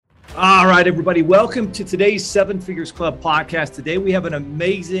All right, everybody, welcome to today's Seven Figures Club podcast. Today we have an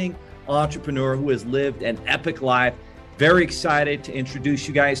amazing entrepreneur who has lived an epic life. Very excited to introduce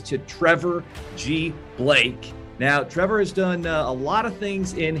you guys to Trevor G. Blake. Now, Trevor has done a lot of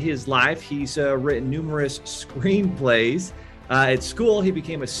things in his life. He's written numerous screenplays. At school, he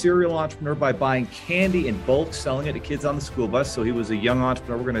became a serial entrepreneur by buying candy in bulk, selling it to kids on the school bus. So he was a young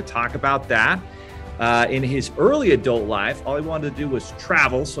entrepreneur. We're going to talk about that. In his early adult life, all he wanted to do was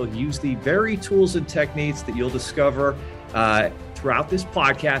travel. So he used the very tools and techniques that you'll discover throughout this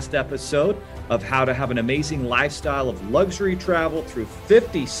podcast episode of how to have an amazing lifestyle of luxury travel through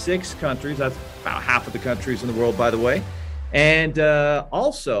 56 countries. That's about half of the countries in the world, by the way. And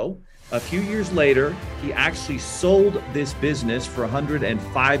also, a few years later, he actually sold this business for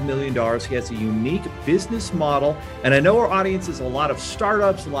 $105 million. He has a unique business model. And I know our audience is a lot of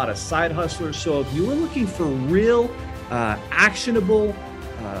startups, a lot of side hustlers. So if you were looking for real actionable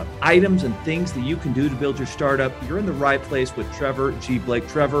items and things that you can do to build your startup, you're in the right place with Trevor G. Blake.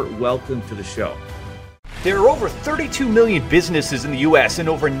 Trevor, welcome to the show. There are over 32 million businesses in the U.S., and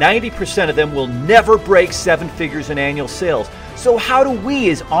over 90% of them will never break seven figures in annual sales. So how do we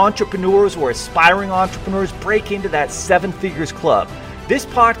as entrepreneurs or aspiring entrepreneurs break into that seven figures club? This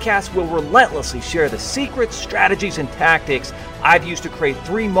podcast will relentlessly share the secrets, strategies, and tactics I've used to create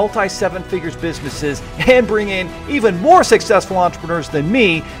 3 multi-seven figures businesses and bring in even more successful entrepreneurs than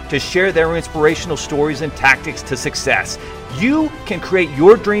me to share their inspirational stories and tactics to success. You can create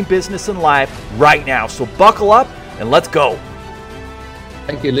your dream business and life right now. So buckle up and let's go.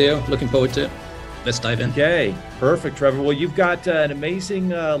 Thank you, Leo. Looking forward to it. Let's dive in. Okay, perfect, Trevor. Well, you've got an amazing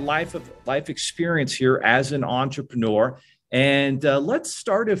life experience here as an entrepreneur. And let's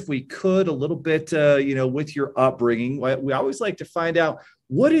start, if we could, a little bit, with your upbringing. We always like to find out,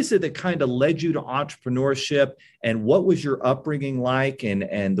 what is it that kind of led you to entrepreneurship, and what was your upbringing like,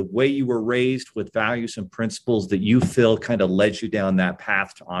 and the way you were raised with values and principles that you feel kind of led you down that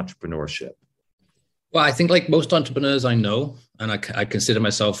path to entrepreneurship? Well, I think like most entrepreneurs I know, and I consider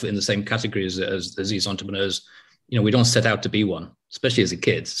myself in the same category as these entrepreneurs, we don't set out to be one, especially as a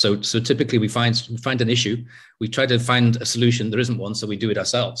kid. So typically we find an issue, we try to find a solution. There isn't one, so we do it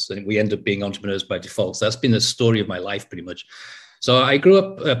ourselves, and we end up being entrepreneurs by default. So that's been the story of my life, pretty much. So I grew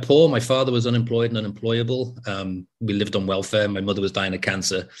up poor. My father was unemployed and unemployable. We lived on welfare. My mother was dying of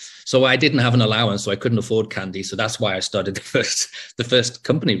cancer. So I didn't have an allowance, so I couldn't afford candy. So that's why I started the first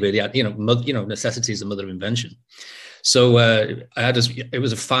company, really. Necessity is the mother of invention. So it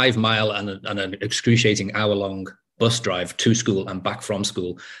was a 5 mile and an excruciating hour-long bus drive to school and back from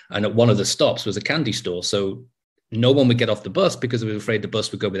school. And at one of the stops was a candy store. So no one would get off the bus because we were afraid the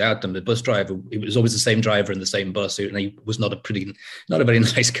bus would go without them. The bus driver, it was always the same driver in the same bus, and he was not a very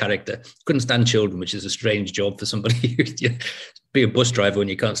nice character. Couldn't stand children, which is a strange job for somebody to be a bus driver when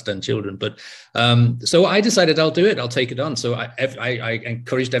you can't stand children. But so I decided I'll do it. I'll take it on. So I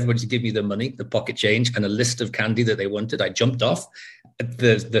encouraged everybody to give me the money, the pocket change, and a list of candy that they wanted. I jumped off.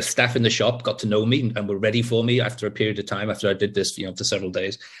 The staff in the shop got to know me and were ready for me after a period of time, after I did this, for several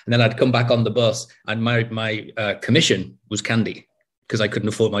days. And then I'd come back on the bus, and my commission was candy, because I couldn't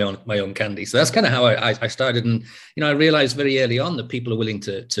afford my own candy. So that's kind of how I started. And, I realized very early on that people are willing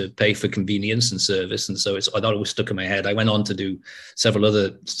to pay for convenience and service. And so that always stuck in my head. I went on to do several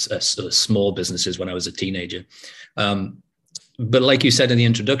other sort of small businesses when I was a teenager. But like you said in the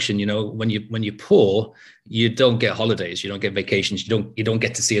introduction, when you're poor, you don't get holidays, you don't get vacations, you don't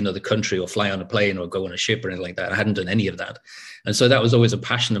get to see another country or fly on a plane or go on a ship or anything like that. I hadn't done any of that. And so that was always a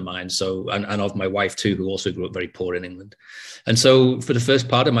passion of mine. So, and of my wife too, who also grew up very poor in England. And so for the first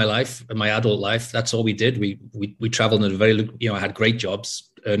part of my life, my adult life, that's all we did. We traveled in a very, I had great jobs,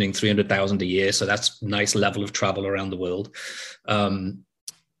 earning $300,000 a year. So that's a nice level of travel around the world.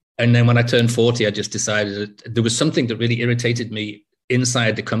 And then when I turned 40, I just decided that there was something that really irritated me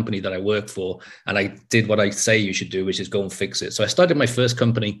inside the company that I worked for. And I did what I say you should do, which is go and fix it. So I started my first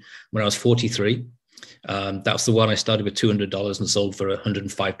company when I was 43. That was the one I started with $200 and sold for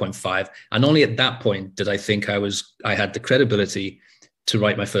 105.5. And only at that point did I think I had the credibility to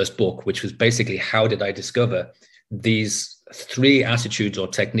write my first book, which was basically, how did I discover these 3 attitudes or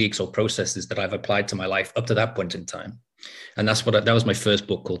techniques or processes that I've applied to my life up to that point in time. And that was my first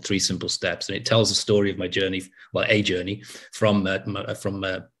book, called 3 Simple Steps. And it tells the story of my journey, a journey from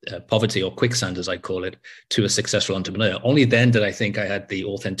poverty, or quicksand, as I call it, to a successful entrepreneur. Only then did I think I had the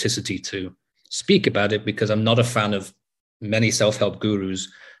authenticity to speak about it, because I'm not a fan of many self-help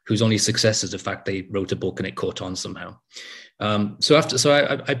gurus whose only success is the fact they wrote a book and it caught on somehow. So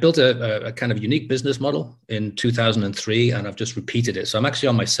I built a kind of unique business model in 2003, and I've just repeated it. So I'm actually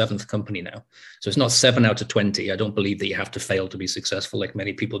on my 7th company now. So it's not 7 out of 20. I don't believe that you have to fail to be successful like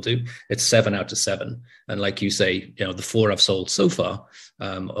many people do. It's 7 out of 7. And like you say, the 4 I've sold so far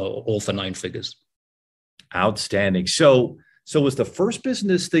are all for 9 figures. Outstanding. So was the first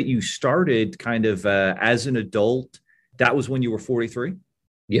business that you started kind of as an adult, that was when you were 43?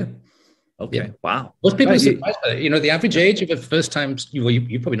 Yeah. Okay. Yeah. Wow. Most people are surprised by it. The average age of a first time,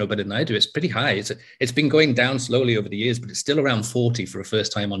 you probably know better than I do. It's pretty high. It's been going down slowly over the years, but it's still around 40 for a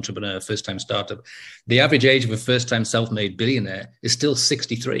first time entrepreneur, first time startup. The average age of a first time self-made billionaire is still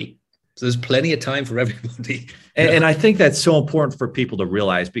 63. So there's plenty of time for everybody. And I think that's so important for people to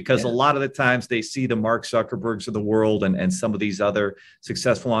realize, because a lot of the times they see the Mark Zuckerbergs of the world and some of these other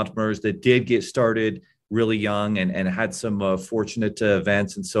successful entrepreneurs that did get started really young and had some fortunate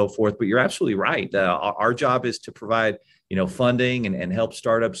events and so forth. But you're absolutely right. Our job is to provide, funding and help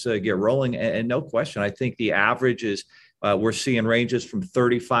startups get rolling. And no question, I think the average is we're seeing ranges from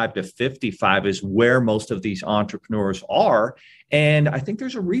 35 to 55 is where most of these entrepreneurs are. And I think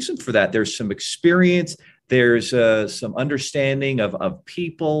there's a reason for that. There's some experience. There's some understanding of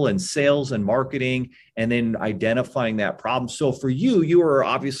people and sales and marketing, and then identifying that problem. So for you are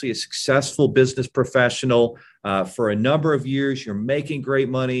obviously a successful business professional for a number of years. You're making great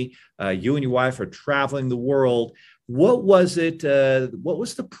money. You and your wife are traveling the world. What was it? What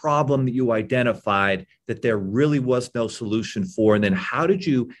was the problem that you identified that there really was no solution for? And then how did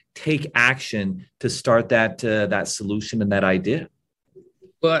you take action to start that solution and that idea?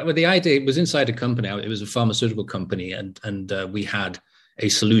 Well, the idea was inside a company. It was a pharmaceutical company, and we had a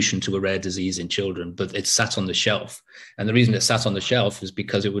solution to a rare disease in children, but it sat on the shelf. And the reason it sat on the shelf is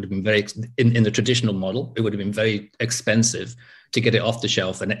because it would have been in the traditional model, it would have been very expensive to get it off the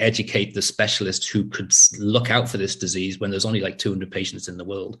shelf and educate the specialists who could look out for this disease when there's only like 200 patients in the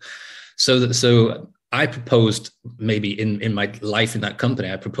world. So I proposed, maybe in my life in that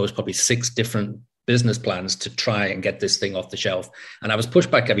company, I proposed probably 6 different business plans to try and get this thing off the shelf. And I was pushed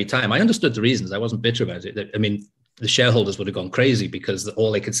back every time. I understood the reasons. I wasn't bitter about it. I mean, the shareholders would have gone crazy because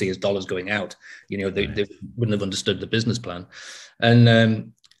all they could see is dollars going out. They wouldn't have understood the business plan.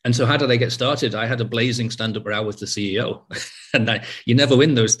 And so how did I get started? I had a blazing stand-up row with the CEO, and you never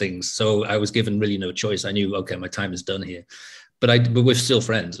win those things. So I was given really no choice. I knew, okay, my time is done here. But we're still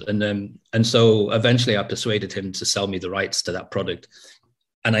friends. And so eventually I persuaded him to sell me the rights to that product.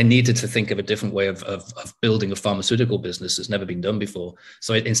 And I needed to think of a different way of building a pharmaceutical business that's never been done before.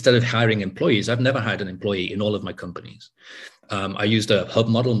 So instead of hiring employees, I've never hired an employee in all of my companies. I used a hub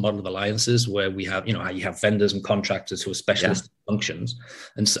model of alliances where we have, you have vendors and contractors who are specialist functions.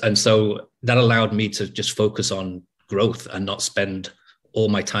 And so that allowed me to just focus on growth and not spend all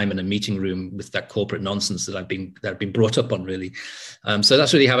my time in a meeting room with that corporate nonsense that I've been brought up on, really. So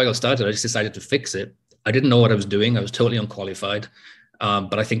that's really how I got started. I just decided to fix it. I didn't know what I was doing. I was totally unqualified.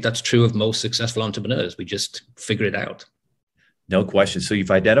 But I think that's true of most successful entrepreneurs. We just figure it out. No question. So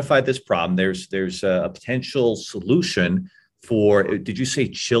you've identified this problem. There's a potential solution for, did you say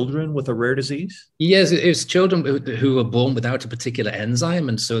children with a rare disease? Yes, it's children who are born without a particular enzyme.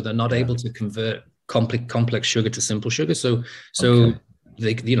 And so they're not able to convert complex sugar to simple sugar. So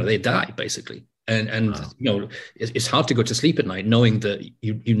they die basically. And it's hard to go to sleep at night knowing that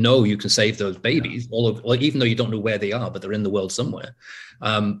you can save those babies, even though you don't know where they are, but they're in the world somewhere.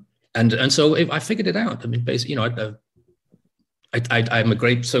 And so I figured it out. I mean, basically, I'm a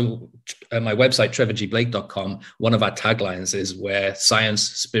great. So my website, trevorgblake.com, one of our taglines is where science,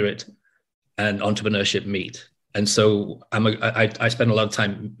 spirit, and entrepreneurship meet. And so I spend a lot of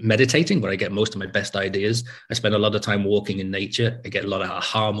time meditating, where I get most of my best ideas. I spend a lot of time walking in nature. I get a lot of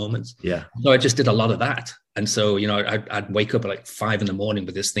aha moments. Yeah. So I just did a lot of that. And so, I'd wake up at like 5 a.m.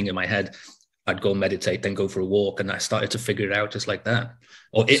 with this thing in my head. I'd go meditate, then go for a walk. And I started to figure it out just like that.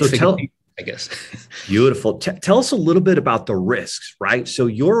 I guess. Beautiful. Tell us a little bit about the risks, right? So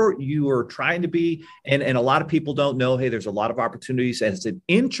you are trying to be, and a lot of people don't know, hey, there's a lot of opportunities as an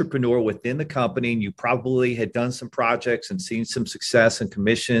entrepreneur within the company, and you probably had done some projects and seen some success and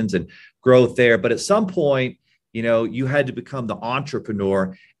commissions and growth there. But at some point, you had to become the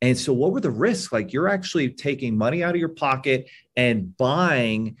entrepreneur. And so what were the risks? Like, you're actually taking money out of your pocket and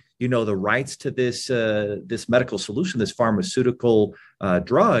buying, the rights to this medical solution, this pharmaceutical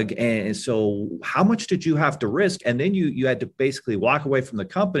drug. And so how much did you have to risk? And then you had to basically walk away from the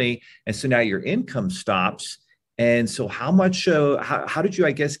company. And so now your income stops. And so how did you,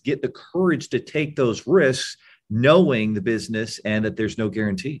 I guess, get the courage to take those risks, knowing the business and that there's no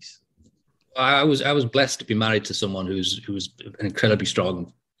guarantees? I was blessed to be married to someone who's an incredibly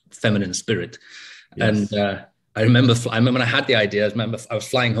strong feminine spirit. Yes. And I remember when I had the idea. I was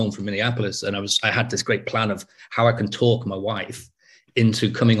flying home from Minneapolis, and I had this great plan of how I can talk my wife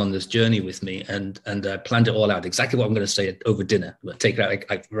into coming on this journey with me, and planned it all out, exactly what I'm going to say over dinner. Take her out,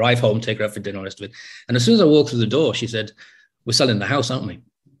 I arrive home, take her out for dinner, all the rest of it. And as soon as I walked through the door, she said, "We're selling the house, aren't we?"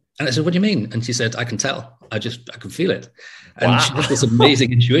 And I said, "What do you mean?" And she said, "I can tell. I can feel it." And wow. She had this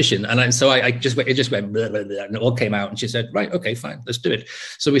amazing intuition. And it just went, blah, blah, blah, and it all came out. And she said, "Right, okay, fine, let's do it."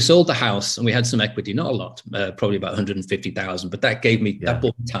 So we sold the house, and we had some equity, not a lot, probably about 150,000, but that gave me, that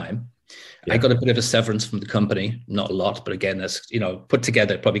bought me time. Yeah. I got a bit of a severance from the company, not a lot, but again, that's, put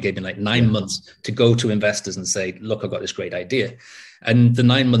together, it probably gave me like 9 months to go to investors and say, "Look, I've got this great idea." And the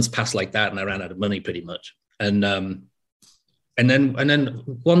 9 months passed like that, and I ran out of money pretty much. And then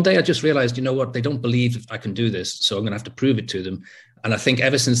one day I just realized, you know what, they don't believe I can do this, so I'm going to have to prove it to them. And I think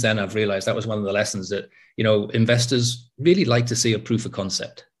ever since then, I've realized that was one of the lessons that, investors really like to see a proof of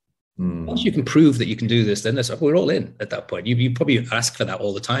concept. Once you can prove that you can do this, then we're all in at that point. You probably ask for that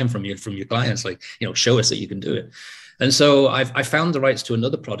all the time from your clients, like, show us that you can do it. And so I found the rights to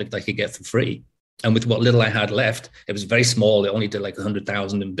another product I could get for free. And with what little I had left, it was very small. It only did like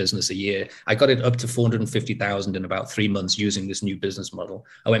 100,000 in business a year. I got it up to 450,000 in about 3 months using this new business model.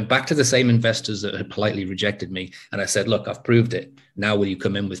 I went back to the same investors that had politely rejected me. And I said, "Look, I've proved it. Now will you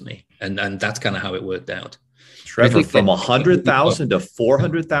come in with me?" And that's kind of how it worked out. Trevor, from 100,000 to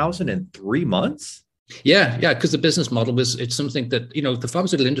 400,000 in 3 months? Yeah, because the business model it's something that, the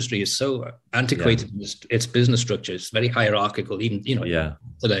pharmaceutical industry is so antiquated in its business structure. It's very hierarchical, even,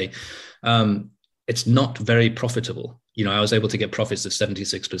 today. It's not very profitable. I was able to get profits of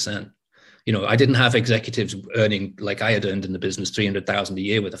 76%. I didn't have executives earning like I had earned in the business, 300,000 a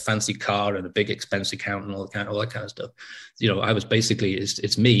year with a fancy car and a big expense account and all that kind of stuff. I was basically,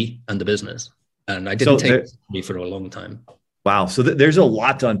 it's me and the business. And I didn't take me for a long time. Wow. So there's a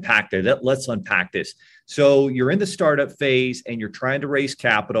lot to unpack there. Let's unpack this. So you're in the startup phase and you're trying to raise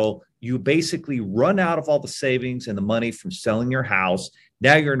capital. You basically run out of all the savings and the money from selling your house.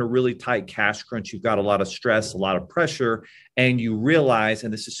 Now you're in a really tight cash crunch. You've got a lot of stress, a lot of pressure, and you realize,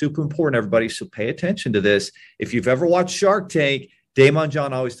 and this is super important, everybody, so pay attention to this. If you've ever watched Shark Tank, Damon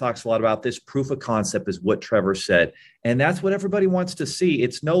John always talks a lot about this. Proof of concept is what Trevor said. And that's what everybody wants to see.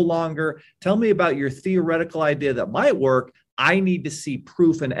 It's no longer, tell me about your theoretical idea that might work. I need to see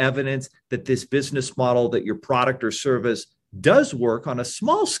proof and evidence that this business model, that your product or service does work on a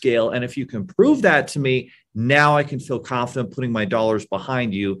small scale. And if you can prove that to me, now I can feel confident putting my dollars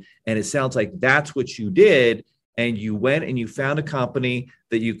behind you. And it sounds like that's what you did. And you went and you found a company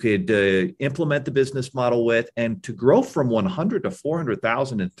that you could implement the business model with, and to grow from 100 to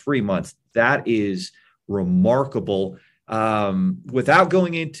 400,000 in 3 months. That is remarkable. Without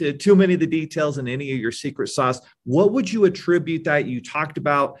going into too many of the details and any of your secret sauce, what would you attribute that? You talked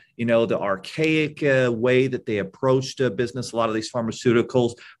about, the archaic way that they approached business, a lot of these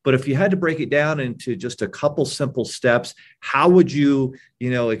pharmaceuticals. But if you had to break it down into just a couple simple steps, how would you,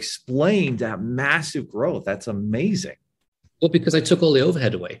 explain that massive growth? That's amazing. Well, because I took all the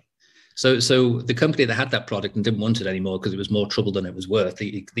overhead away. So the company that had that product and didn't want it anymore because it was more trouble than it was worth.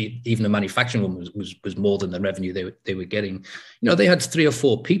 Even the manufacturing one was more than the revenue they were getting. They had 3 or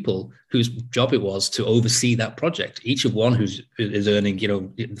 4 people whose job it was to oversee that project. Each of one is earning,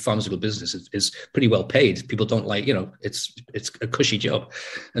 the pharmaceutical business is pretty well paid. People don't like, it's a cushy job.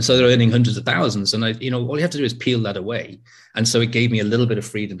 And so they're earning hundreds of thousands. And all you have to do is peel that away. And so it gave me a little bit of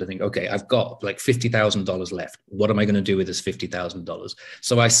freedom to think, okay, I've got like $50,000 left. What am I going to do with this $50,000?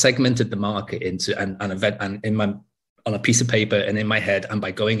 So I segmented the market into an event and on a piece of paper and in my head, and by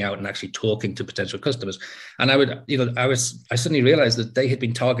going out and actually talking to potential customers. And I suddenly realized that they had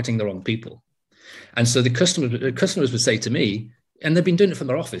been targeting the wrong people. And so the customers would say to me, and they've been doing it from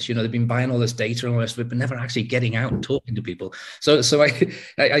their office, they've been buying all this data and all this, but never actually getting out and talking to people. So I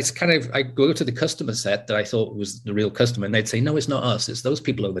go to the customer set that I thought was the real customer, and they'd say, "No, it's not us. It's those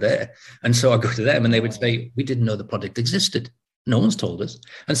people over there." And so I go to them and they would say, "We didn't know the product existed. No one's told us."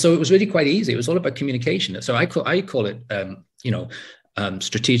 And so it was really quite easy. It was all about communication. So I call it,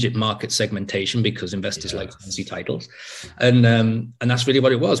 strategic market segmentation, because investors like fancy titles, and that's really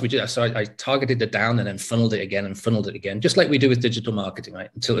what it was. So I targeted it down and then funneled it again, just like we do with digital marketing, right?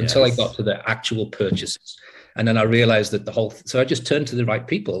 Until I got to the actual purchases, and then I realized that so I just turned to the right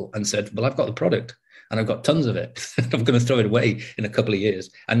people and said, "Well, I've got the product and I've got tons of it. I'm going to throw it away in a couple of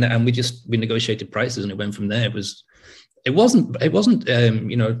years," and we negotiated prices, and it went from there. It wasn't.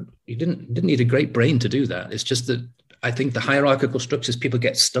 You didn't need a great brain to do that. It's just that I think the hierarchical structures, people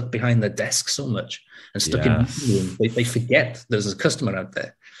get stuck behind their desk so much and stuck in they forget there's a customer out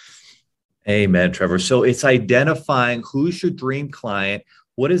there. Amen, Trevor. So it's identifying who's your dream client,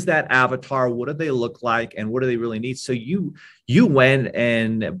 what is that avatar? What do they look like? And what do they really need? So you went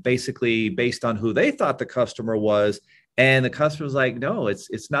and basically based on who they thought the customer was, and the customer was like, no,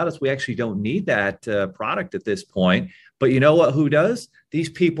 it's not us. We actually don't need that product at this point. But you know what? Who does? These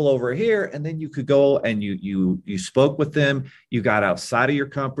people over here. And then you could go and you spoke with them. You got outside of your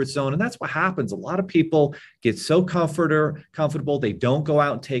comfort zone. And that's what happens. A lot of people get so comfortable. They don't go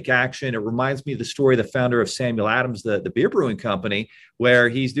out and take action. It reminds me of the story of the founder of Samuel Adams, the beer brewing company, where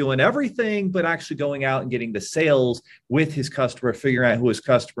he's doing everything, but actually going out and getting the sales with his customer, figuring out who his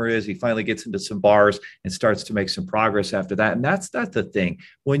customer is. He finally gets into some bars and starts to make some progress after that. And that's the thing.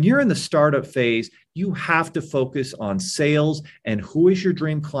 When you're in the startup phase, you have to focus on sales and who is your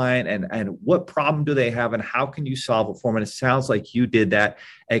dream client and what problem do they have and how can you solve it for them. And it sounds like you did that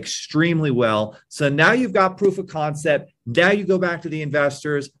extremely well. So now you've got proof of concept. Now you go back to the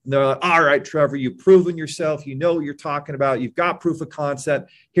investors. And they're like, all right, Trevor, you've proven yourself. You know what you're talking about. You've got proof of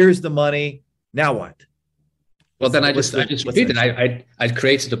concept. Here's the money. Now what? Well, then I just repeated. I'd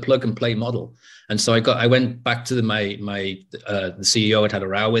created a plug and play model, and so I went back to the CEO I'd had a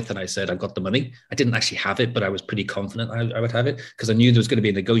row with, and I said I got the money. I didn't actually have it, but I was pretty confident I would have it because I knew there was going to be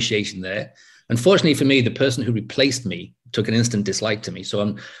a negotiation there. Unfortunately for me, the person who replaced me took an instant dislike to me. So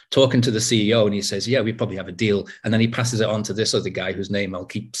I'm talking to the CEO, and he says, "Yeah, we probably have a deal," and then he passes it on to this other guy whose name I'll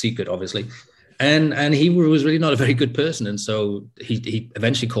keep secret, obviously. And he was really not a very good person. And so he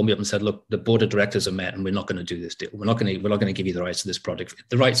eventually called me up and said, look, the board of directors are met and we're not going to do this deal. We're not going to give you the rights to this product.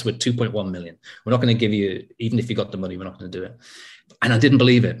 The rights were 2.1 million. We're not going to give you, even if you got the money, we're not going to do it. And I didn't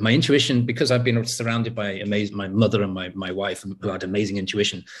believe it. My intuition, because I've been surrounded by my mother and my wife who had amazing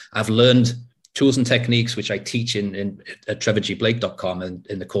intuition, I've learned tools and techniques, which I teach at trevorgblake.com and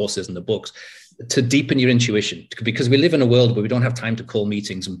in the courses and the books, to deepen your intuition, because we live in a world where we don't have time to call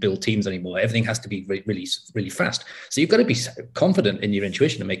meetings and build teams anymore. Everything has to be really, really fast. So you've got to be confident in your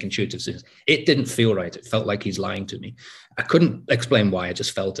intuition and make intuitive decisions. It didn't feel right. It felt like he's lying to me. I couldn't explain why. I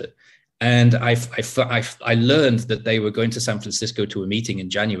just felt it. And I learned that they were going to San Francisco to a meeting in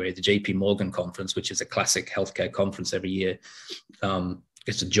January, the JP Morgan conference, which is a classic healthcare conference every year.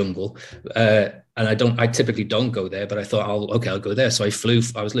 It's a jungle. And I typically don't go there, but I thought, I'll go there. So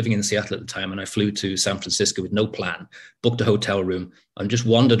I was living in Seattle at the time, and I flew to San Francisco with no plan, booked a hotel room, and just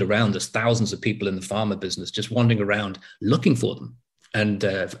wandered around. There's thousands of people in the pharma business, just wandering around looking for them. And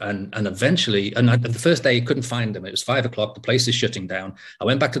eventually, the first day I couldn't find them. It was 5 o'clock. The place is shutting down. I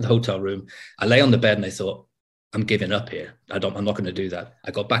went back to the hotel room. I lay on the bed and I thought, I'm giving up here. I'm not going to do that.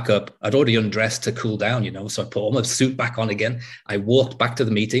 I got back up. I'd already undressed to cool down, so I put all my suit back on again. I walked back to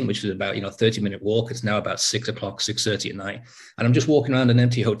the meeting, which was about, 30-minute walk. It's now about 6 o'clock, 6:30 at night. And I'm just walking around an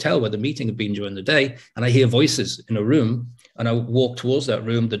empty hotel where the meeting had been during the day. And I hear voices in a room, and I walk towards that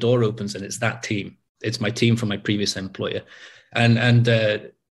room. The door opens, and it's that team. It's my team from my previous employer. And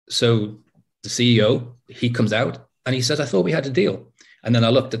so the CEO, he comes out and he says, I thought we had a deal. And then I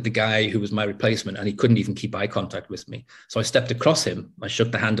looked at the guy who was my replacement, and he couldn't even keep eye contact with me. So I stepped across him. I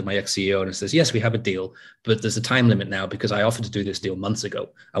shook the hand of my ex-CEO and I says, yes, we have a deal, but there's a time limit now because I offered to do this deal months ago.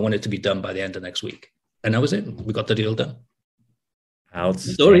 I want it to be done by the end of next week. And that was it. We got the deal done.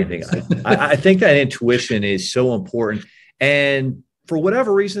 Outstanding. I think that intuition is so important. And for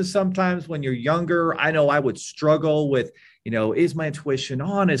whatever reason, sometimes when you're younger, I know I would struggle with, is my intuition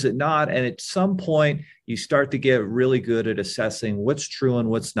on? Is it not? And at some point, you start to get really good at assessing what's true and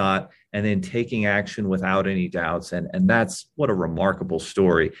what's not, and then taking action without any doubts. And that's what a remarkable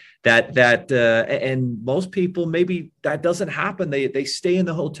story. And most people, maybe that doesn't happen. They stay in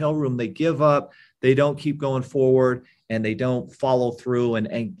the hotel room, they give up, they don't keep going forward, and they don't follow through.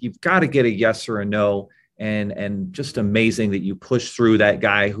 And you've got to get a yes or a no. And just amazing that you pushed through that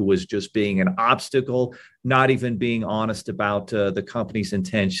guy who was just being an obstacle, not even being honest about the company's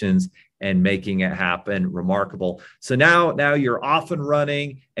intentions and making it happen. Remarkable. So now you're off and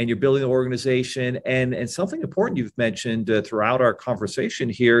running and you're building the organization. And something important you've mentioned throughout our conversation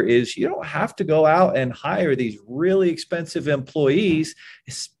here is you don't have to go out and hire these really expensive employees,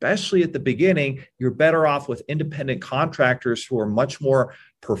 especially at the beginning. You're better off with independent contractors who are much more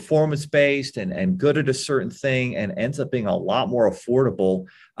performance-based and good at a certain thing, and ends up being a lot more affordable.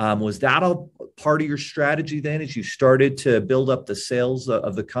 Was that a part of your strategy then as you started to build up the sales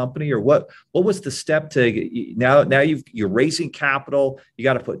of the company, or what was the step to now you're raising capital, you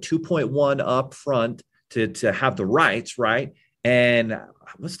got to put 2.1 up front to have the rights, right? And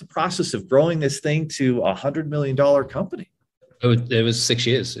what's the process of growing this thing to $100 million company? It was 6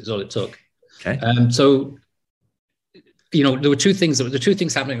 years is all it took. Okay. So there were two things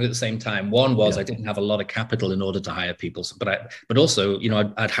happening at the same time. One was I didn't have a lot of capital in order to hire people, but also,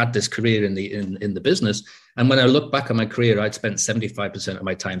 I'd had this career in the business, And when I look back on my career, I'd spent 75% of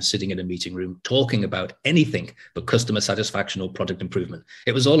my time sitting in a meeting room talking about anything but customer satisfaction or product improvement.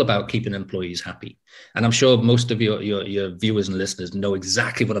 It was all about keeping employees happy. And I'm sure most of your viewers and listeners know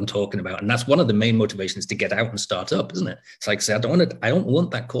exactly what I'm talking about. And that's one of the main motivations to get out and start up, isn't it? It's like, say, I don't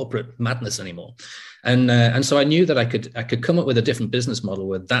want that corporate madness anymore. And so I knew that I could come up with a different business model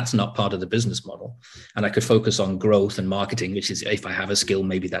where that's not part of the business model. And I could focus on growth and marketing, which is, if I have a skill,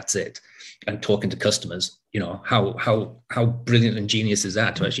 maybe that's it. And talking to customers, how brilliant and genius is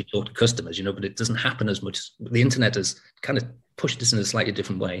that to actually talk to customers, but it doesn't happen as much. The internet has kind of pushed this in a slightly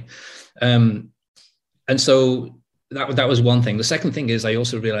different way. And so that was one thing. The second thing is I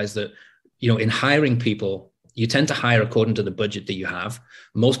also realized that, in hiring people, you tend to hire according to the budget that you have.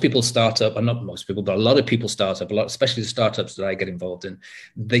 Most people start up, and not most people, but a lot of people start up, especially the startups that I get involved in.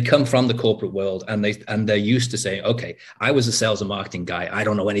 They come from the corporate world, and they're used to saying, okay, I was a sales and marketing guy. I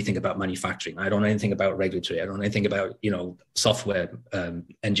don't know anything about manufacturing. I don't know anything about regulatory. I don't know anything about, software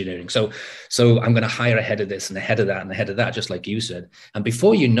engineering. So I'm going to hire ahead of this and ahead of that and ahead of that, just like you said. And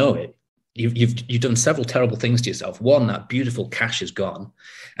before you know it, you've done several terrible things to yourself. One, that beautiful cash is gone.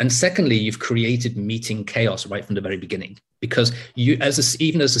 And secondly, you've created meeting chaos right from the very beginning, because even as a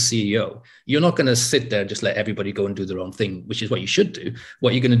CEO, you're not going to sit there and just let everybody go and do their own thing, which is what you should do.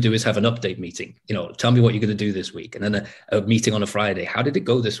 What you're going to do is have an update meeting. Tell me what you're going to do this week. And then a meeting on a Friday. How did it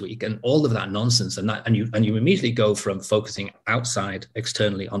go this week? And all of that nonsense. And you immediately go from focusing outside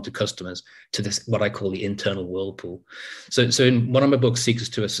externally onto customers to this, what I call the internal whirlpool. So in one of my books, Secrets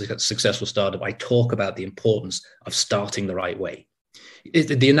to a Successful Startup, I talk about the importance of starting the right way.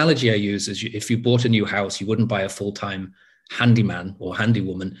 The analogy I use is, if you bought a new house, you wouldn't buy a full-time handyman or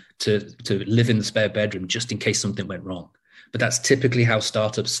handywoman to live in the spare bedroom just in case something went wrong. But that's typically how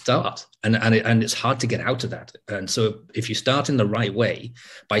startups start. And it's hard to get out of that. And so if you start in the right way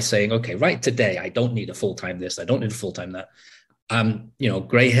by saying, okay, right today, I don't need a full-time this, I don't need a full-time that. I'm,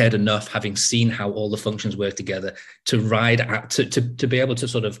 gray-haired enough, having seen how all the functions work together, to ride out, to be able to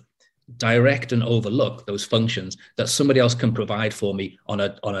sort of direct and overlook those functions that somebody else can provide for me on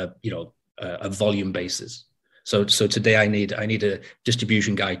a volume basis. So today I need a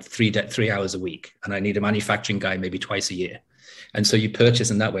distribution guy 3 hours a week, and I need a manufacturing guy maybe twice a year. And so you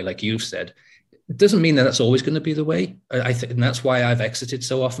purchase in that way, like you've said. It doesn't mean that that's always going to be the way. And that's why I've exited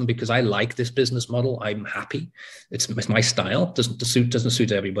so often, because I like this business model. I'm happy. It's my style. Doesn't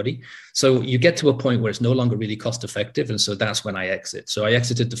suit everybody. So you get to a point where it's no longer really cost effective, and so that's when I exit. So I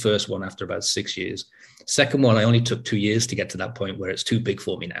exited the first one after about 6 years. Second one, I only took 2 years to get to that point where it's too big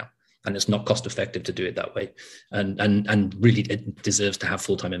for me now, and it's not cost effective to do it that way. And really, it deserves to have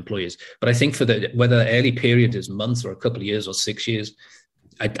full-time employees. But I think whether the early period is months or a couple of years or 6 years,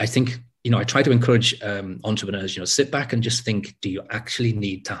 I think. I try to encourage entrepreneurs, sit back and just think, do you actually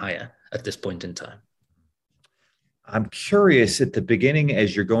need to hire at this point in time? I'm curious, at the beginning,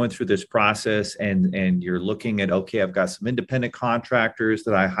 as you're going through this process and you're looking at, okay, I've got some independent contractors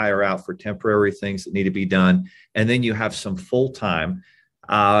that I hire out for temporary things that need to be done. And then you have some full-time.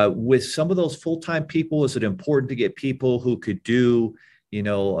 With some of those full-time people, is it important to get people who could do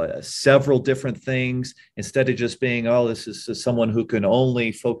several different things, instead of just being, this is someone who can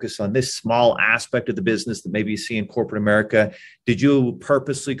only focus on this small aspect of the business that maybe you see in corporate America? Did you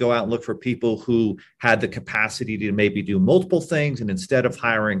purposely go out and look for people who had the capacity to maybe do multiple things? And instead of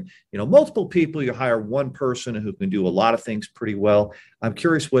hiring, multiple people, you hire one person who can do a lot of things pretty well. I'm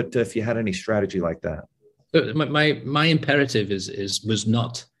curious if you had any strategy like that. My imperative was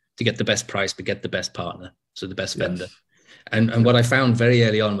not to get the best price, but get the best partner. So the best vendor. And what I found very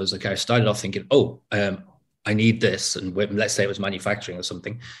early on was, I started off thinking, I need this. And let's say it was manufacturing or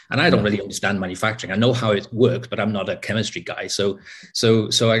something. And I don't really understand manufacturing. I know how it works, but I'm not a chemistry guy. So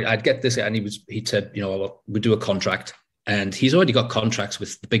I'd get this, and he said, we'll do a contract. And he's already got contracts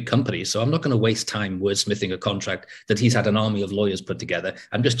with the big companies. So I'm not going to waste time wordsmithing a contract that he's had an army of lawyers put together.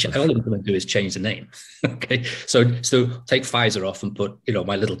 I'm just, all I'm going to do is change the name. Okay. So take Pfizer off and put,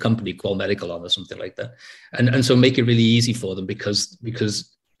 my little company, Qual Medical, on or something like that. And so make it really easy for them, because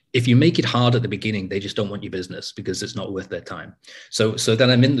if you make it hard at the beginning, they just don't want your business because it's not worth their time. So then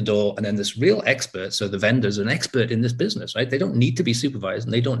I'm in the door, and then this real expert, so the vendor's an expert in this business, right? They don't need to be supervised,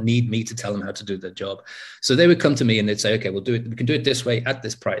 and they don't need me to tell them how to do their job. So they would come to me and they'd say, okay, we'll do it. We can do it this way at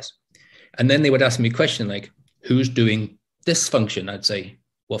this price. And then they would ask me a question like, who's doing this function? I'd say,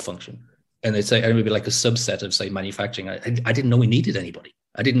 what function? And they'd say, and it would be like a subset of, say, manufacturing. I didn't know we needed anybody.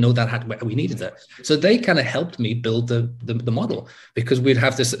 I didn't know that we needed that. So they kind of helped me build the model, because we'd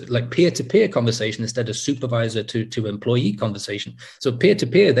have this like peer-to-peer conversation instead of supervisor to employee conversation. So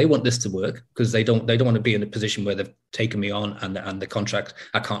peer-to-peer, they want this to work because they don't want to be in a position where they've taken me on and the contract,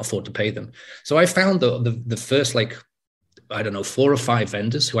 I can't afford to pay them. So I found the first, like, I don't know, 4 or 5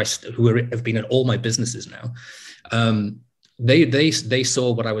 vendors who have been in all my businesses now. They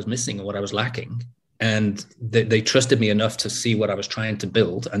saw what I was missing and what I was lacking. And they trusted me enough to see what I was trying to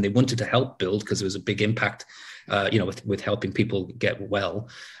build, and they wanted to help build because there was a big impact, with helping people get well.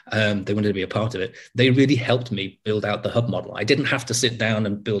 They wanted to be a part of it. They really helped me build out the hub model. I didn't have to sit down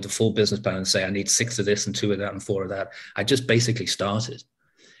and build a full business plan and say, I need 6 of this and 2 of that and 4 of that. I just basically started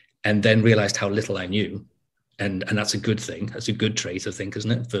and then realized how little I knew. And that's a good thing. That's a good trait, I think,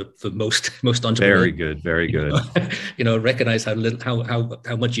 isn't it? For most entrepreneurs. Very good. Very good. Recognize how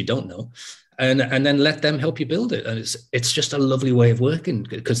much you don't know. And then let them help you build it. And it's just a lovely way of working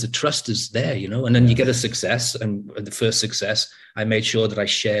because the trust is there, and then you get a success. And the first success, I made sure that I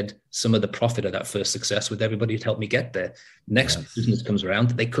shared some of the profit of that first success with everybody who'd helped me get there. Next business comes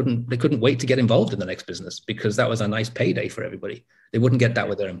around, they couldn't wait to get involved in the next business because that was a nice payday for everybody. They wouldn't get that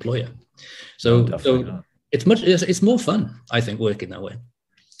with their employer. So it's more fun, I think, working that way.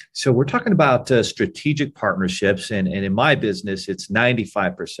 So we're talking about strategic partnerships, and in my business, it's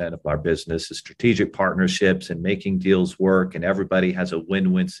 95% of our business is strategic partnerships and making deals work, and everybody has a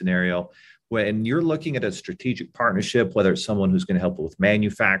win-win scenario. When you're looking at a strategic partnership, whether it's someone who's going to help with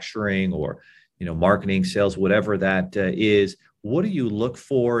manufacturing or marketing, sales, whatever that is, what do you look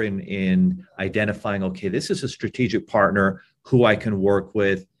for in identifying, okay, this is a strategic partner who I can work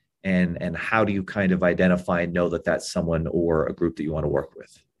with, and how do you kind of identify and know that that's someone or a group that you want to work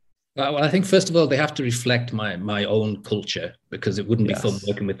with? Well, I think, first of all, they have to reflect my own culture, because it wouldn't be fun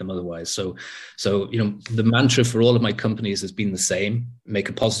working with them otherwise. So the mantra for all of my companies has been the same: make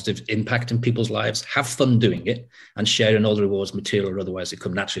a positive impact in people's lives, have fun doing it, and sharing all the rewards, material or otherwise, that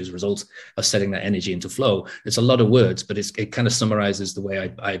come naturally as a result of setting that energy into flow. It's a lot of words, but it kind of summarizes the way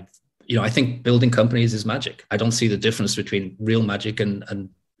I think building companies is magic. I don't see the difference between real magic and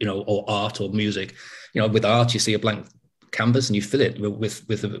or art or music. With art, you see a blank canvas and you fill it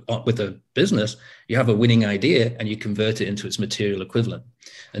with a business. You have a winning idea and you convert it into its material equivalent,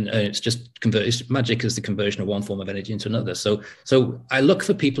 and it's just magic is the conversion of one form of energy into another. So I look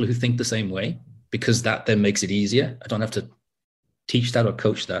for people who think the same way, because that then makes it easier. I don't have to teach that or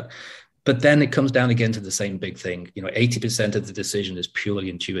coach that. But then it comes down again to the same big thing. 80% of the decision is purely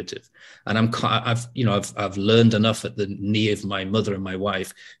intuitive, and I've learned enough at the knee of my mother and my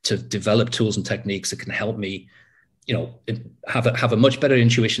wife to develop tools and techniques that can help me, have a much better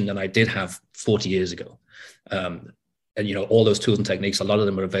intuition than I did have 40 years ago. And all those tools and techniques, a lot of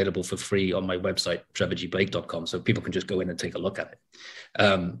them are available for free on my website, trevorgblake.com, so people can just go in and take a look at it.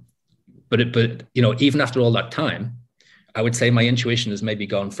 But even after all that time, I would say my intuition has maybe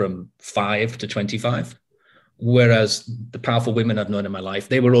gone from 5 to 25, whereas the powerful women I've known in my life,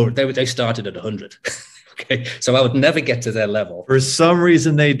 they started at 100. Okay, so I would never get to their level. For some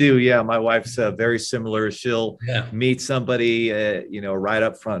reason, they do. Yeah, my wife's very similar. She'll meet somebody, right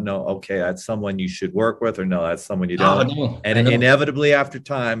up front. No, okay, that's someone you should work with, or no, that's someone you don't. No, and inevitably, after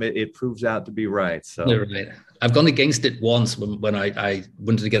time, it proves out to be right. So. You're right. I've gone against it once when I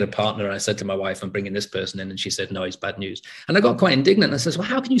wanted to get a partner, and I said to my wife, I'm bringing this person in, and she said, no, he's bad news. And I got quite indignant. I said, well,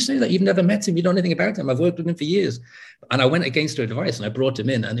 how can you say that? You've never met him. You don't know anything about him. I've worked with him for years. And I went against her advice and I brought him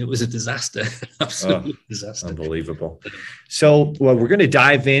in, and it was a disaster. Absolutely disaster. Unbelievable. So we're going to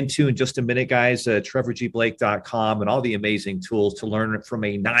dive into in just a minute, guys, TrevorGblake.com and all the amazing tools to learn from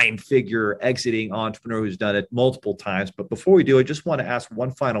a 9-figure exiting entrepreneur who's done it multiple times. But before we do, I just want to ask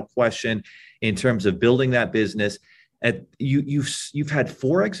one final question in terms of building that business. You've had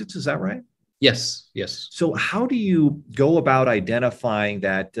 4 exits, is that right? Yes. So how do you go about identifying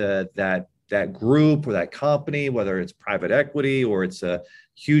that group or that company, whether it's private equity or it's a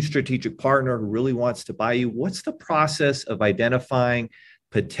huge strategic partner who really wants to buy you? What's the process of identifying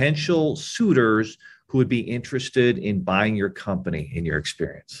potential suitors who would be interested in buying your company, in your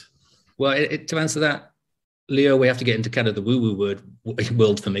experience? Well, to answer that, Leo, we have to get into kind of the woo-woo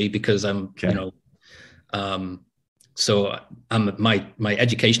world for me, because I'm, so my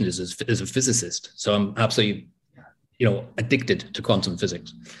education is as a physicist. So I'm absolutely, addicted to quantum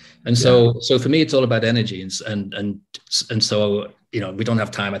physics. And so for me, it's all about energy. And so, we don't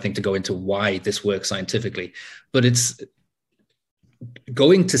have time, I think, to go into why this works scientifically, but it's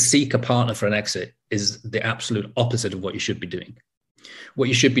going to seek a partner for an exit is the absolute opposite of what you should be doing. What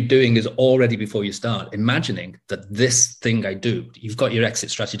you should be doing is already before you start, imagining that this thing I do, you've got your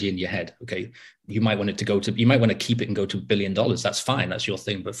exit strategy in your head. Okay. You might want to keep it and go to $1 billion. That's fine. That's your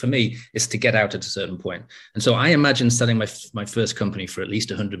thing. But for me, it's to get out at a certain point. And so I imagine selling my first company for at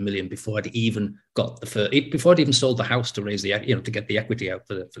least 100 million before I'd even before I'd even sold the house to raise to get the equity out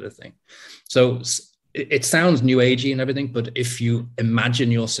for the thing. So it sounds new agey and everything, but if you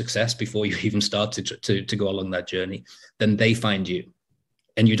imagine your success before you even start to go along that journey, then they find you.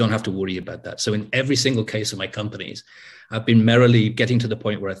 And you don't have to worry about that. So in every single case of my companies, I've been merrily getting to the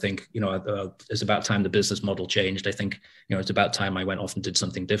point where I think, it's about time the business model changed. I think, it's about time I went off and did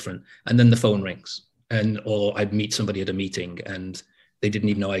something different. And then the phone rings, or I'd meet somebody at a meeting and they didn't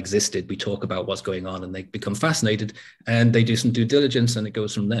even know I existed. We talk about what's going on and they become fascinated and they do some due diligence and it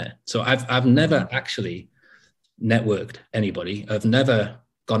goes from there. So I've never actually networked anybody. I've never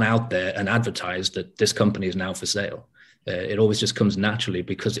gone out there and advertised that this company is now for sale. It always just comes naturally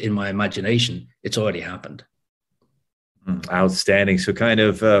because in my imagination, it's already happened. Outstanding. So kind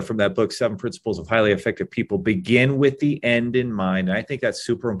of from that book, 7 Principles of Highly Effective People, begin with the end in mind. And I think that's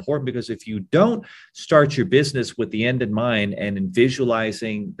super important because if you don't start your business with the end in mind and in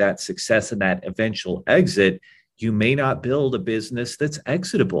visualizing that success and that eventual exit, you may not build a business that's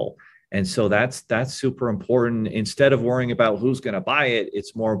exitable. And so that's super important. Instead of worrying about who's going to buy it,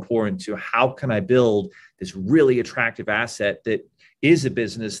 it's more important to how can I build this really attractive asset that is a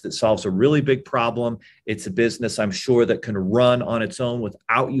business that solves a really big problem. It's a business, I'm sure, that can run on its own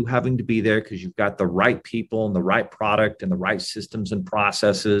without you having to be there because you've got the right people and the right product and the right systems and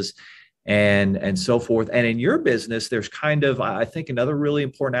processes and so forth. And in your business, there's kind of, I think, another really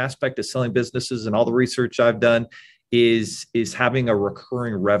important aspect of selling businesses and all the research I've done is having a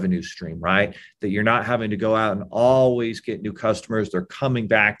recurring revenue stream, right? That you're not having to go out and always get new customers. They're coming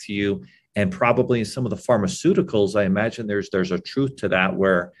back to you. And probably in some of the pharmaceuticals, I imagine there's a truth to that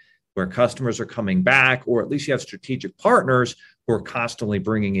where customers are coming back, or at least you have strategic partners who are constantly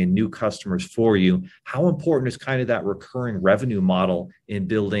bringing in new customers for you. How important is kind of that recurring revenue model in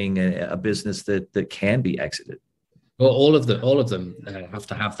building a business that can be exited? Well, all of them have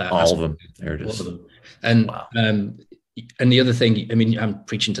to have that. All of them. There it is. All of them. And wow. And the other thing, I mean, I'm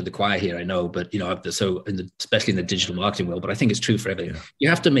preaching to the choir here, I know, but especially in the digital marketing world, but I think it's true for everything. Yeah. You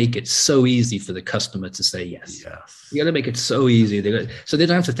have to make it so easy for the customer to say yes. You got to make it so easy, so they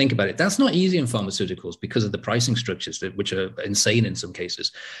don't have to think about it. That's not easy in pharmaceuticals because of the pricing structures, which are insane in some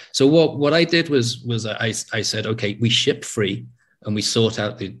cases. So what I did was I said, okay, we ship free and we sort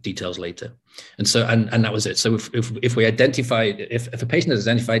out the details later. And so, and that was it. So if we identified, if a patient is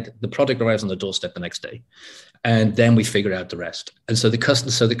identified, the product arrives on the doorstep the next day, and then we figure out the rest. And so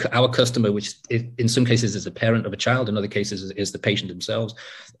our customer, which in some cases is a parent of a child, in other cases is the patient themselves.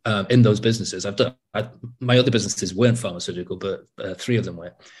 In those businesses, my other businesses weren't pharmaceutical, but 3 of them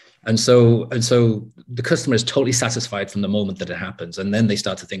were. And so the customer is totally satisfied from the moment that it happens. And then they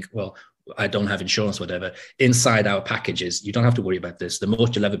start to think, well, I don't have insurance, whatever. Inside our packages, you don't have to worry about this. The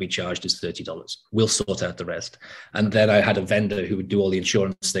most you'll ever be charged is $30. We'll sort out the rest. And then I had a vendor who would do all the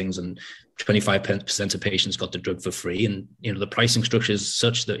insurance things, and 25% of patients got the drug for free. And, the pricing structure is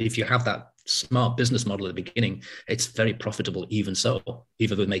such that if you have that smart business model at the beginning, it's very profitable, even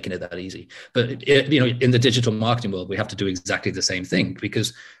with making it that easy. But, in the digital marketing world, we have to do exactly the same thing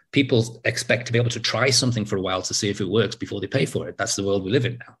because people expect to be able to try something for a while to see if it works before they pay for it. That's the world we live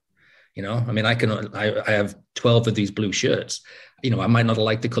in now. I mean, I have 12 of these blue shirts. I might not have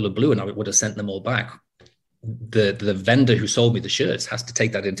liked the color blue and I would have sent them all back. The vendor who sold me the shirts has to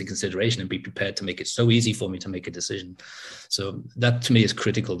take that into consideration and be prepared to make it so easy for me to make a decision. So that to me is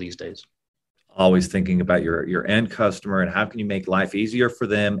critical these days. Always thinking about your end customer and how can you make life easier for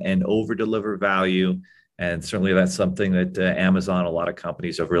them and over deliver value. And certainly that's something that Amazon, a lot of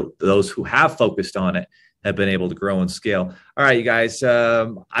companies, those who have focused on it, have been able to grow and scale. All right, you guys,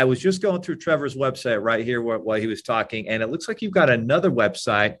 I was just going through Trevor's website right here while he was talking, and it looks like you've got another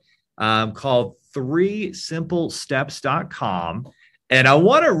website called 3simplesteps.com. And I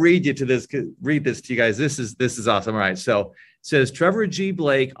want to read this to you guys. This is awesome. All right. So it says Trevor G.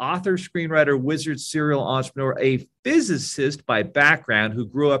 Blake, author, screenwriter, wizard, serial entrepreneur, a physicist by background who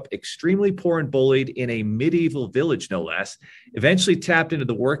grew up extremely poor and bullied in a medieval village, no less, eventually tapped into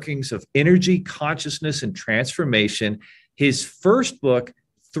the workings of energy, consciousness, and transformation. His first book,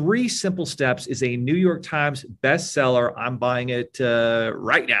 3 Simple Steps, is a New York Times bestseller. I'm buying it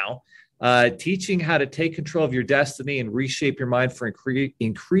right now. Teaching how to take control of your destiny and reshape your mind for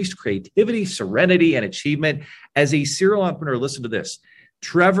increased creativity, serenity, and achievement. As a serial entrepreneur, listen to this.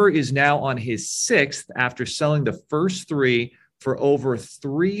 Trevor is now on his 6th after selling the first 3 for over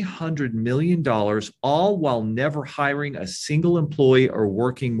 $300 million, all while never hiring a single employee or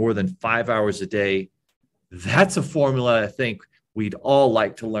working more than 5 hours a day. That's a formula I think we'd all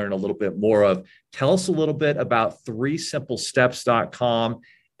like to learn a little bit more of. Tell us a little bit about 3simplesteps.com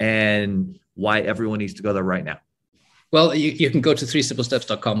and why everyone needs to go there right now. Well, you can go to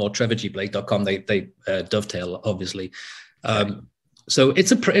 3simplesteps.com or trevorgblake.com. They dovetail, obviously. So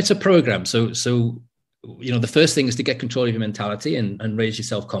it's a program. So the first thing is to get control of your mentality and raise your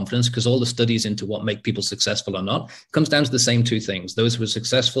self-confidence, because all the studies into what make people successful or not comes down to the same two things. Those who are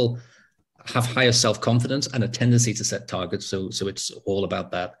successful have higher self-confidence and a tendency to set targets. So it's all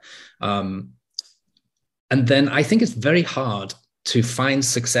about that. And then I think it's very hard to find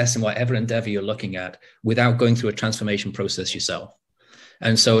success in whatever endeavor you're looking at without going through a transformation process yourself.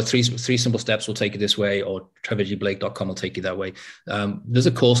 And so three simple steps will take you this way, or trevorgblake.com will take you that way. There's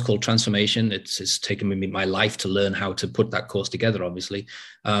a course called Transformation. It's taken me my life to learn how to put that course together, obviously.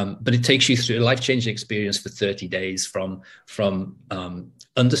 But it takes you through a life-changing experience for 30 days from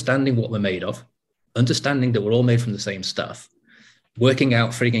understanding what we're made of, understanding that we're all made from the same stuff,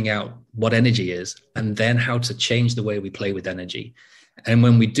 figuring out what energy is, and then how to change the way we play with energy. And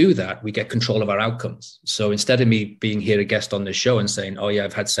when we do that, we get control of our outcomes. So instead of me being here a guest on this show and saying, oh yeah,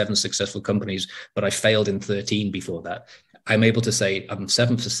 I've had 7 successful companies, but I failed in 13 before that, I'm able to say I'm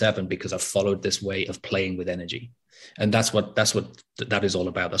 7 for 7 because I've followed this way of playing with energy. And that's what that is all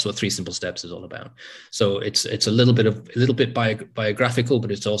about. That's what 3 Simple Steps is all about. So it's a little bit biographical,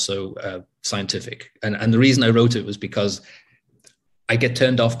 but it's also scientific. And the reason I wrote it was because I get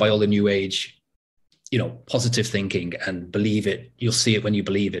turned off by all the new age, positive thinking and believe it, you'll see it when you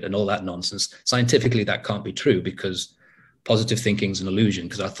believe it and all that nonsense. Scientifically, that can't be true, because positive thinking is an illusion,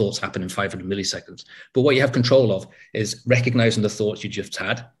 because our thoughts happen in 500 milliseconds. But what you have control of is recognizing the thoughts you just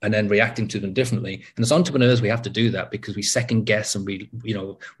had and then reacting to them differently. And as entrepreneurs, we have to do that because we second guess, and we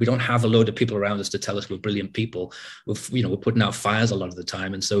don't have a load of people around us to tell us we're brilliant people. We're putting out fires a lot of the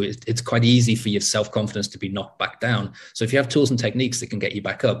time. And so it's quite easy for your self-confidence to be knocked back down. So if you have tools and techniques that can get you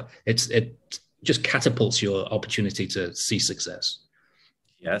back up, it just catapults your opportunity to see success.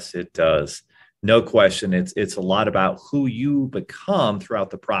 Yes, it does. No question. It's a lot about who you become throughout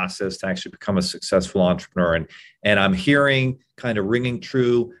the process to actually become a successful entrepreneur. And I'm hearing kind of ringing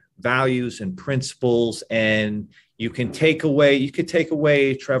true values and principles. And you could take away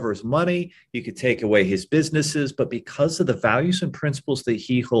Trevor's money, you could take away his businesses, but because of the values and principles that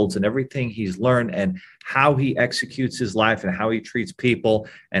he holds and everything he's learned and how he executes his life and how he treats people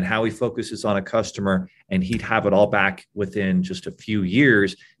and how he focuses on a customer, and he'd have it all back within just a few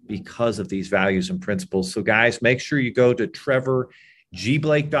years because of these values and principles. So guys, make sure you go to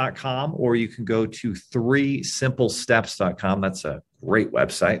trevorgblake.com, or you can go to 3simplesteps.com. That's a great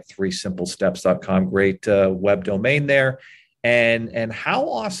website, 3simplesteps.com. Great web domain there. And how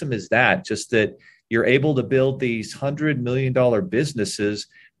awesome is that? Just that you're able to build these $100 million businesses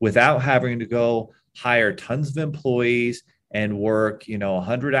without having to go hire tons of employees and work,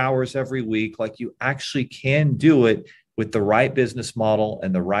 100 hours every week. Like, you actually can do it with the right business model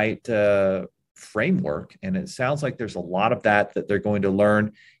and the right framework. And it sounds like there's a lot of that they're going to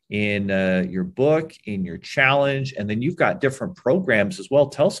learn in your book, in your challenge, and then you've got different programs as well.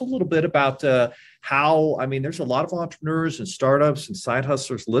 Tell us a little bit about there's a lot of entrepreneurs and startups and side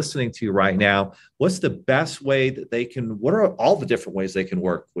hustlers listening to you right now. What's the best way that what are all the different ways they can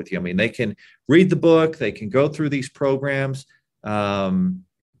work with you? I mean, they can read the book, they can go through these programs. How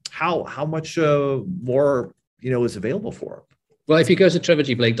much more, is available for them? Well, if you go to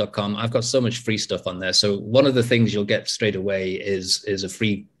trevorgblake.com, I've got so much free stuff on there. So one of the things you'll get straight away is a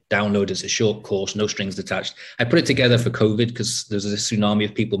free download. It's a short course, no strings attached. I put it together for COVID because there's a tsunami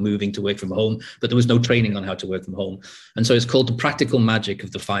of people moving to work from home, but there was no training on how to work from home. And so it's called The Practical Magic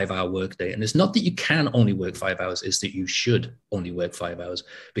of the 5-Hour Workday. And it's not that you can only work 5 hours, it's that you should only work 5 hours,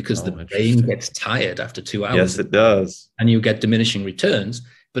 because the brain gets tired after 2 hours. Yes, it does. And you get diminishing returns.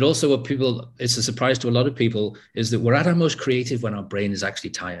 But also it's a surprise to a lot of people, is that we're at our most creative when our brain is actually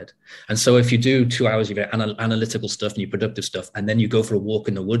tired. And so if you do 2 hours of your analytical stuff and your productive stuff, and then you go for a walk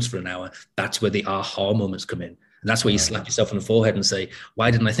in the woods for an hour, that's where the aha moments come in. And that's where you slap yourself on the forehead and say,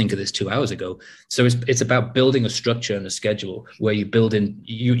 why didn't I think of this 2 hours ago? So it's about building a structure and a schedule where you build in,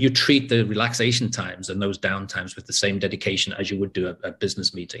 you treat the relaxation times and those down times with the same dedication as you would do a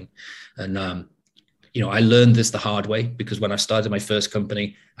business meeting. And, I learned this the hard way, because when I started my first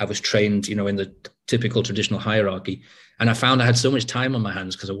company, I was trained, in the typical traditional hierarchy. And I found I had so much time on my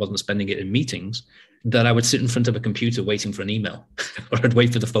hands because I wasn't spending it in meetings, that I would sit in front of a computer waiting for an email or I'd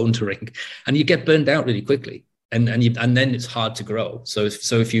wait for the phone to ring, and you get burned out really quickly. And then it's hard to grow. So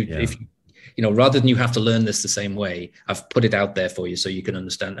if you rather than you have to learn this the same way, I've put it out there for you so you can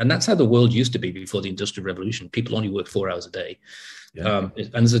understand. And that's how the world used to be before the Industrial Revolution. People only worked 4 hours a day. Yeah.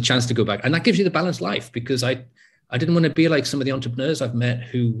 And there's a chance to go back. And that gives you the balanced life, because I didn't want to be like some of the entrepreneurs I've met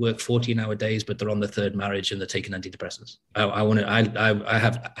who work 14-hour days, but they're on their third marriage and they're taking antidepressants. I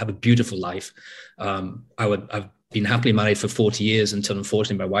have a beautiful life. I've been happily married for 40 years until,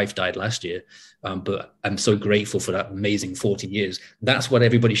 unfortunately, my wife died last year. But I'm so grateful for that amazing 40 years. That's what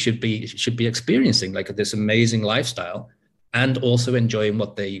everybody should be experiencing, like this amazing lifestyle, and also enjoying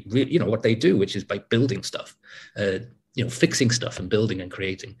what they do, which is by building stuff, fixing stuff and building and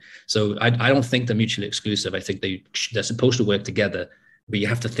creating. So I don't think they're mutually exclusive. I think they're supposed to work together, but you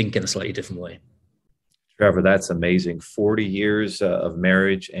have to think in a slightly different way. Trevor, that's amazing. 40 years of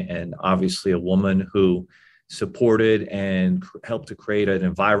marriage, and obviously a woman who supported and helped to create an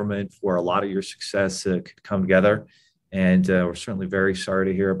environment for a lot of your success could come together. And we're certainly very sorry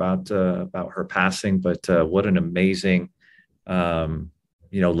to hear about her passing, but what an amazing,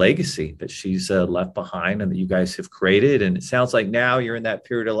 legacy that she's left behind and that you guys have created. And it sounds like now you're in that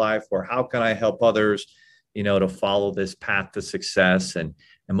period of life where how can I help others, to follow this path to success? And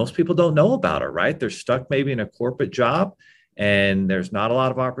most people don't know about it, right? They're stuck maybe in a corporate job and there's not a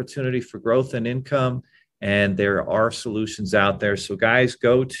lot of opportunity for growth and income. And there are solutions out there. So guys,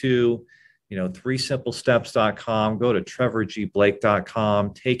 go to, 3simplesteps.com, go to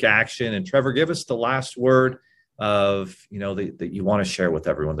trevorgblake.com, take action. And Trevor, give us the last word of, that you want to share with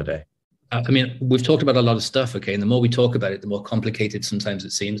everyone today. We've talked about a lot of stuff. Okay. And the more we talk about it, the more complicated sometimes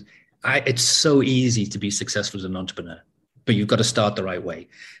it seems. It's so easy to be successful as an entrepreneur, but you've got to start the right way.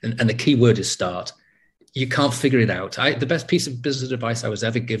 And the key word is start. You can't figure it out. The best piece of business advice I was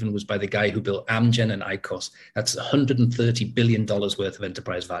ever given was by the guy who built Amgen and IQOS. That's $130 billion worth of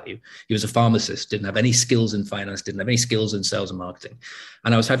enterprise value. He was a pharmacist, didn't have any skills in finance, didn't have any skills in sales and marketing.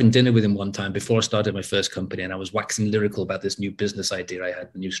 And I was having dinner with him one time before I started my first company, and I was waxing lyrical about this new business idea I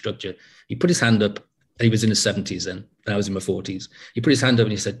had, the new structure. He put his hand up. He was in his 70s then, and I was in my 40s. He put his hand up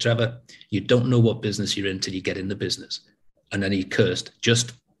and he said, "Trevor, you don't know what business you're in until you get in the business." And then he cursed,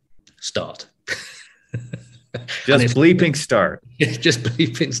 "Just start." Just bleeping start. Just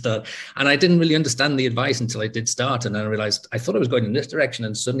bleeping start. And I didn't really understand the advice until I did start. And then I realized I thought I was going in this direction,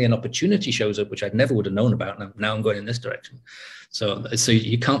 and suddenly an opportunity shows up, which I never would have known about. And now I'm going in this direction. So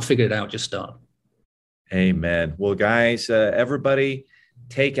you can't figure it out, just start. Amen. Well, guys, everybody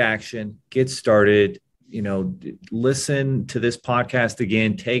take action, get started, listen to this podcast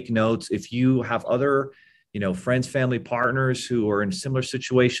again, take notes. If you have other friends, family, partners who are in a similar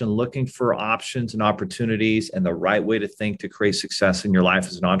situation, looking for options and opportunities and the right way to think to create success in your life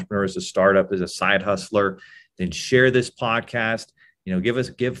as an entrepreneur, as a startup, as a side hustler, then share this podcast. Give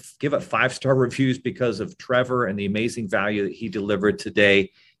it 5-star reviews because of Trevor and the amazing value that he delivered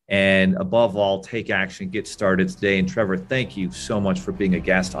today. And above all, take action, get started today. And Trevor, thank you so much for being a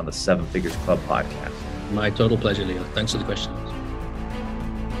guest on the 7 Figures Club podcast. My total pleasure, Leo. Thanks for the questions.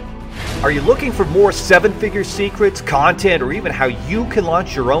 Are you looking for more 7-figure secrets, content, or even how you can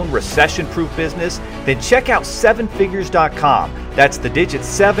launch your own recession-proof business? Then check out 7figures.com. That's the digit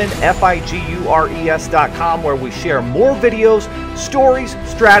 7, FIGURES.com, where we share more videos, stories,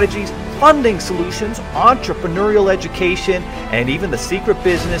 strategies, funding solutions, entrepreneurial education, and even the secret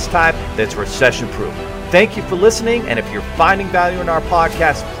business type that's recession-proof. Thank you for listening, and if you're finding value in our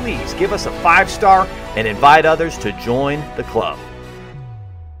podcast, please give us a 5-star and invite others to join the club.